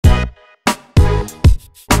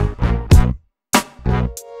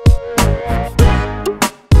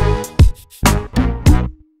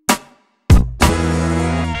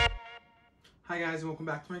guys, and welcome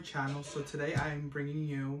back to my channel. So today I'm bringing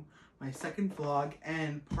you my second vlog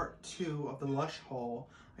and part 2 of the Lush haul.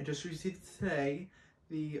 I just received it today.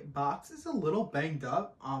 The box is a little banged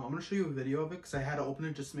up. I'm going to show you a video of it because I had to open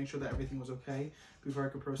it just to make sure that everything was okay before I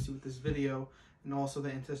could proceed with this video. And also the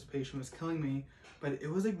anticipation was killing me. But it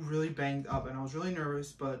was like really banged up and I was really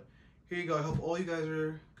nervous. But here you go. I hope all you guys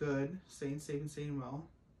are good, staying safe and staying well.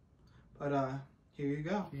 But here you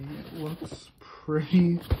go. It looks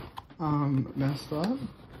pretty messed up.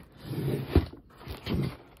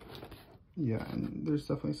 Yeah, and there's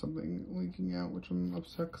definitely something leaking out, which I'm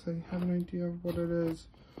upset because I have no idea of what it is.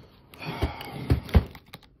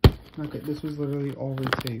 Okay, this was literally all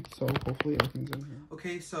retaped, so hopefully everything's in here.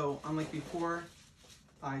 Okay, so unlike before,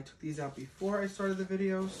 I took these out before I started the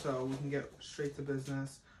video, so we can get straight to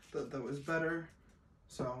business. That was better.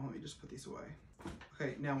 So let me just put these away.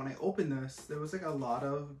 Okay, now when I opened this, there was like a lot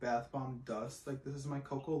of bath bomb dust. Like this is my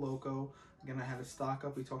Coco Loco. Again, I had to stock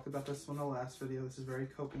up. We talked about this one in the last video. This is very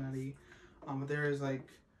coconutty. But there is like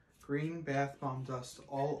green bath bomb dust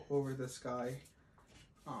all over this guy.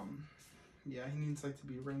 Yeah, he needs like to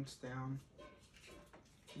be rinsed down.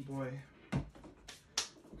 Boy.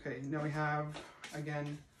 Okay, now we have,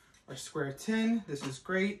 again, our square tin. This is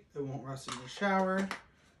great. It won't rust in the shower.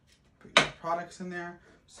 Put your products in there.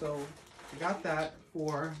 So I got that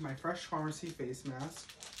for my Fresh Farmacy face mask.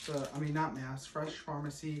 Not mask, Fresh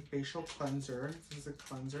Farmacy facial cleanser. This is a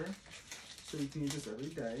cleanser, so you can use this every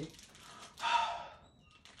day.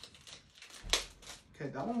 Okay,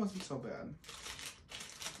 that one wasn't so bad.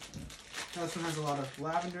 Now this one has a lot of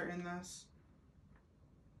lavender in this.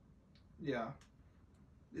 Yeah,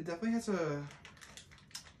 it definitely has a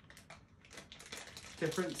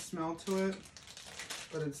different smell to it,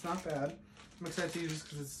 but it's not bad. I'm excited to use this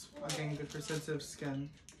because it's, again, good for sensitive skin.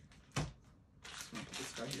 Just gonna put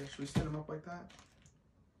this guy here. Should we stand him up like that?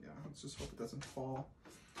 Yeah, let's just hope it doesn't fall.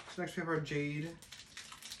 So next we have our Jade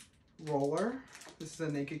Roller. This is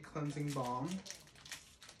a naked cleansing balm.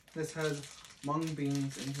 This has mung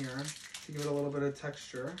beans in here to give it a little bit of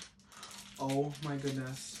texture. Oh my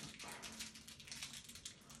goodness.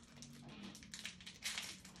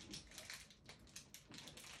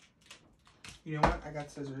 You know what? I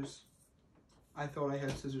got scissors. I thought I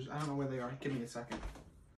had scissors. I don't know where they are. Give me a second.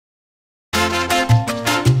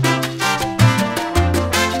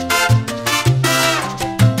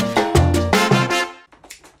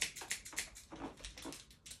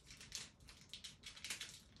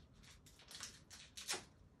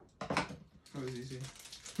 That was easy.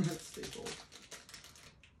 That's stapled.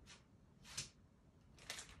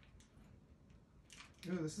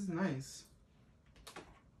 Ooh, this is nice.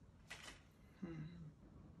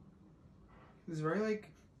 It's very like,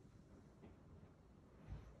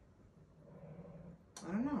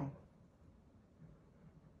 I don't know,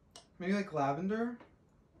 maybe like lavender.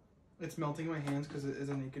 It's melting in my hands because it is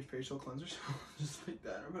a naked facial cleanser, so just like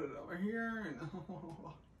that. I'll put it over here. And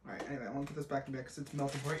alright, anyway, I want to put this back in there because it's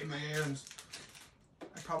melting right in my hands.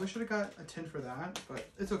 I probably should have got a tint for that, but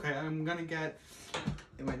it's okay. I'm gonna get,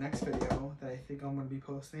 in my next video that I think I'm gonna be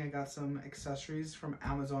posting, I got some accessories from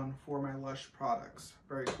Amazon for my Lush products.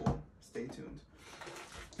 Very cool. Stay tuned.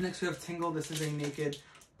 Next we have Tingle. This is a naked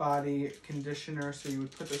body conditioner. So you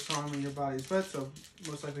would put this on when your body's wet, so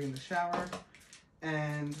most likely in the shower.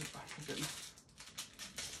 And oh my goodness.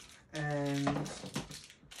 And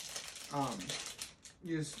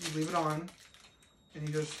you leave it on and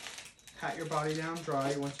you just pat your body down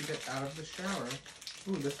dry once you get out of the shower.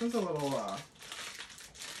 Ooh, this one's a little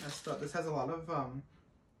messed up. This has a lot of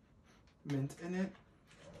mint in it.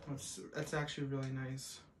 It's actually really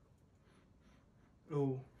nice.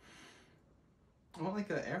 Ooh. I want like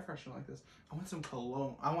an air freshener like this. I want some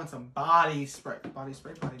cologne. I want some body spray. Body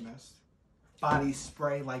spray, body mist. Body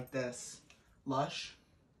spray like this. Lush.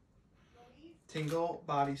 Tingle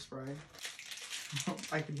body spray.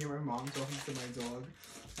 I can hear my mom talking to my dog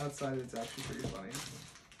outside. It's actually pretty funny.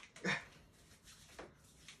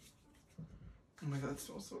 Oh my god, it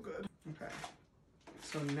smells so good. Okay.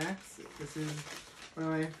 So next, this is one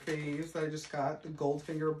of my faves that I just got. The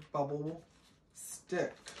Goldfinger Bubble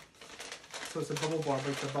Stick. So it's a bubble bar,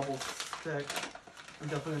 but it's a bubble stick. I'm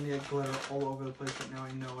definitely gonna get glitter all over the place, but now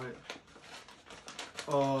I know it.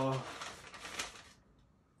 Oh,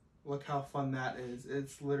 look how fun that is.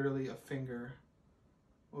 It's literally a finger.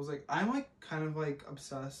 I'm like kind of like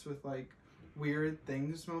obsessed with like weird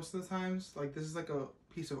things most of the times. Like this is like a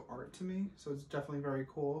piece of art to me, so it's definitely very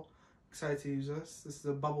cool. Excited to use this. This is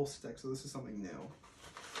a bubble stick, so this is something new.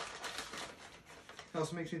 It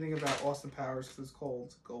also makes me think about Austin Powers because it's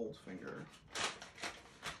called Goldfinger.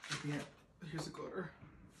 Yeah, here's the glitter.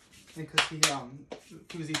 because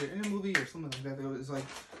he was either in a movie or something like that. It was like,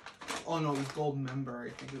 oh no, it was Gold Member, I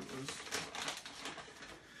think it was.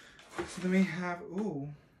 So then we have, ooh,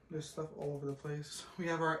 there's stuff all over the place. We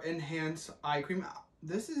have our Enhanced Eye Cream.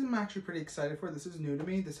 This is, I'm actually pretty excited for. This is new to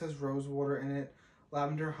me. This has rose water in it,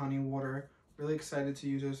 lavender honey water. Really excited to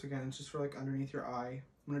use this. Again, it's just for like underneath your eye.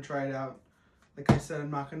 I'm gonna try it out. Like I said, I'm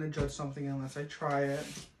not gonna judge something unless I try it.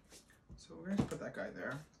 So we're gonna put that guy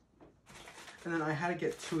there. And then I had to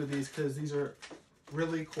get 2 of these because these are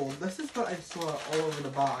really cool. This is what I saw all over the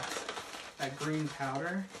box. That green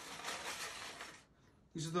powder.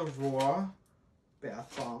 These are the raw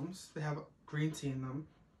bath bombs. They have green tea in them.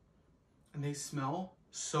 And they smell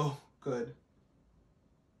so good.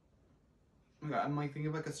 Oh my god, I'm like thinking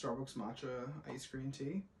of like a Starbucks matcha ice green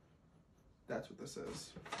tea. That's what this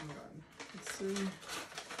is. Oh my god. Let's see.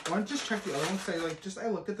 I want to just check the other ones. I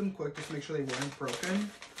looked at them quick just to make sure they weren't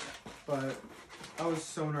broken. But I was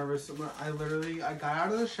so nervous. I got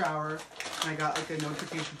out of the shower and I got like a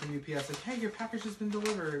notification from UPS like, hey, your package has been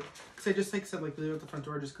delivered. Because I just like said like leave it at the front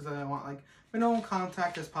door just because I want like minimal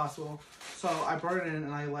contact as possible. So I brought it in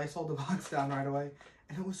and I Lysoled the box down right away.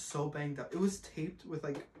 And it was so banged up. It was taped with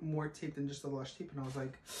like more tape than just the Lush tape. And I was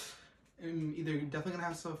like, either you're definitely going to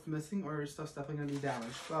have stuff missing or stuff's definitely going to be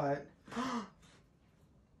damaged. But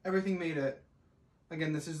everything made it.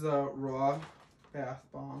 Again, this is the raw bath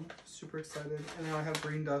bomb. Super excited. And now I have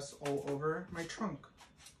green dust all over my trunk.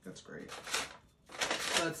 That's great.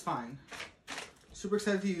 So that's fine. Super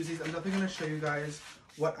excited to use these. I'm definitely going to show you guys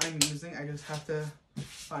what I'm using. I just have to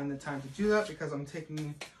find the time to do that because I'm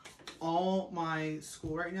taking all my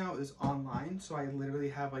school right now is online. So I literally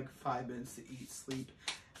have like 5 minutes to eat, sleep,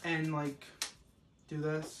 and like do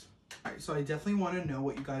this. All right, so I definitely want to know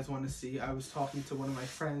what you guys want to see. I was talking to one of my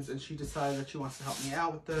friends and she decided that she wants to help me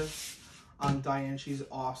out with this. Diane, she's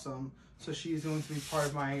awesome. So she's going to be part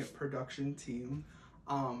of my production team.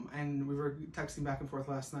 And we were texting back and forth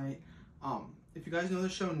last night. If you guys know the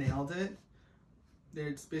show Nailed It,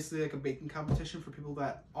 it's basically like a baking competition for people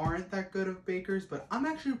that aren't that good of bakers, but I'm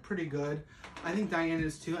actually pretty good. I think Diane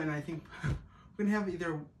is too, and I think we're gonna have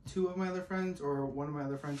either 2 of my other friends or 1 of my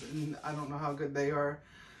other friends, and I don't know how good they are.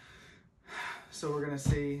 So we're gonna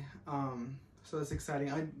see. So that's exciting.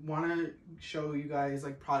 I want to show you guys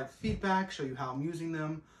like product feedback, show you how I'm using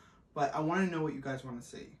them, but I want to know what you guys want to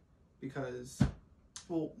see because,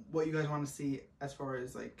 well, what you guys want to see as far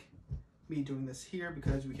as like me doing this here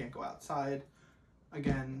because we can't go outside.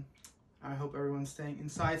 Again, I hope everyone's staying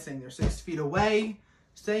inside, staying they're 6 feet away,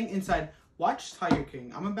 staying inside. Watch Tiger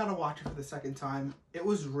King. I'm about to watch it for the 2nd time. It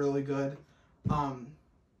was really good.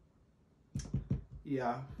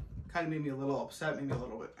 Yeah. Kind of made me a little upset, made me a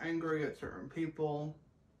little bit angry at certain people.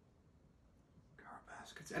 Car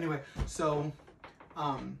baskets. Anyway, so,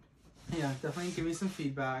 yeah, definitely give me some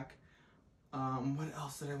feedback. What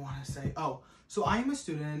else did I want to say? Oh, so I am a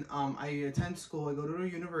student. I attend school. I go to a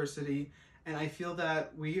university, and I feel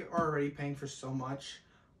that we are already paying for so much.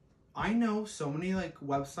 I know so many like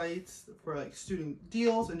websites for like student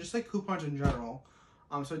deals and just like coupons in general.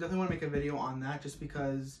 So I definitely want to make a video on that just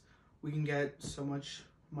because we can get so much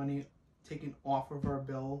money taken off of our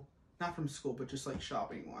bill, not from school, but just like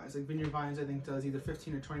shopping wise. Like Vineyard Vines, I think, does either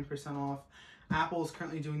 15 or 20% off. Apple is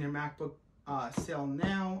currently doing their MacBook sale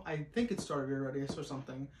now. I think it started already. I saw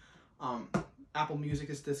something. Apple Music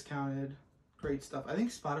is discounted. Great stuff. I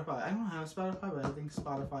think Spotify, I don't have Spotify, but I think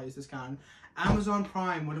Spotify is discounted. Amazon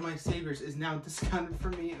Prime, one of my saviors, is now discounted for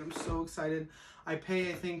me, and I'm so excited. I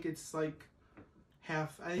pay, I think it's like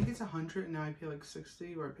half, I think it's 100 and now I pay like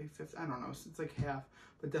 60 or I pay 50, I don't know, so it's like half,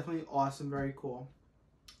 but definitely awesome, very cool.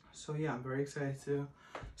 So yeah, I'm very excited to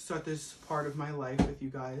start this part of my life with you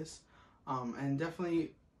guys, and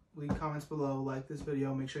definitely leave comments below, like this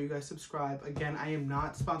video, make sure you guys subscribe. Again, I am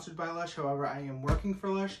not sponsored by Lush, however I am working for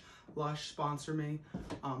Lush. Lush sponsor me,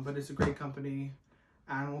 but it's a great company.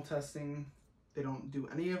 Animal testing, they don't do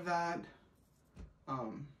any of that.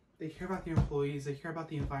 They care about the employees, they care about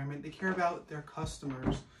the environment, they care about their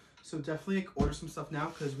customers. So definitely like, order some stuff now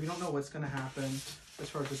because we don't know what's going to happen as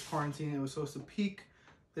far as this quarantine. It was supposed to peak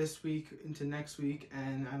this week into next week,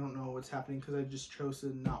 and I don't know what's happening because I just chose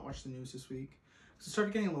to not watch the news this week. So it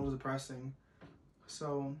started getting a little depressing.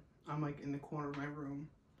 So I'm like in the corner of my room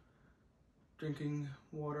drinking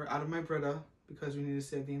water out of my Brita because we need to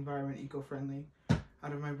save the environment, eco-friendly.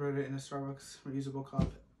 Out of my Brita in a Starbucks reusable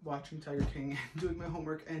cup, watching Tiger King and doing my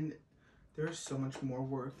homework, and there's so much more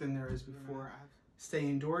work than there is before. Stay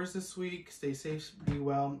indoors this week, stay safe, be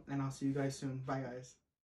well, and I'll see you guys soon. Bye guys.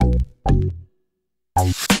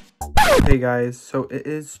 Hey guys, so it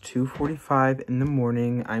is 2:45 in the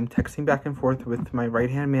morning. I'm texting back and forth with my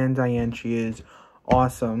right-hand man, Diane. She is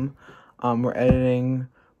awesome. We're editing,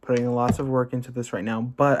 putting lots of work into this right now,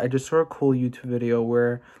 but I just saw a cool YouTube video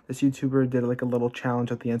where this YouTuber did like a little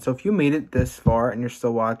challenge at the end. So if you made it this far and you're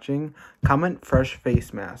still watching, comment fresh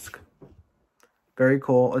face mask. Very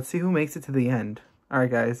cool. Let's see who makes it to the end. All right,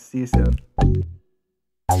 guys. See you soon.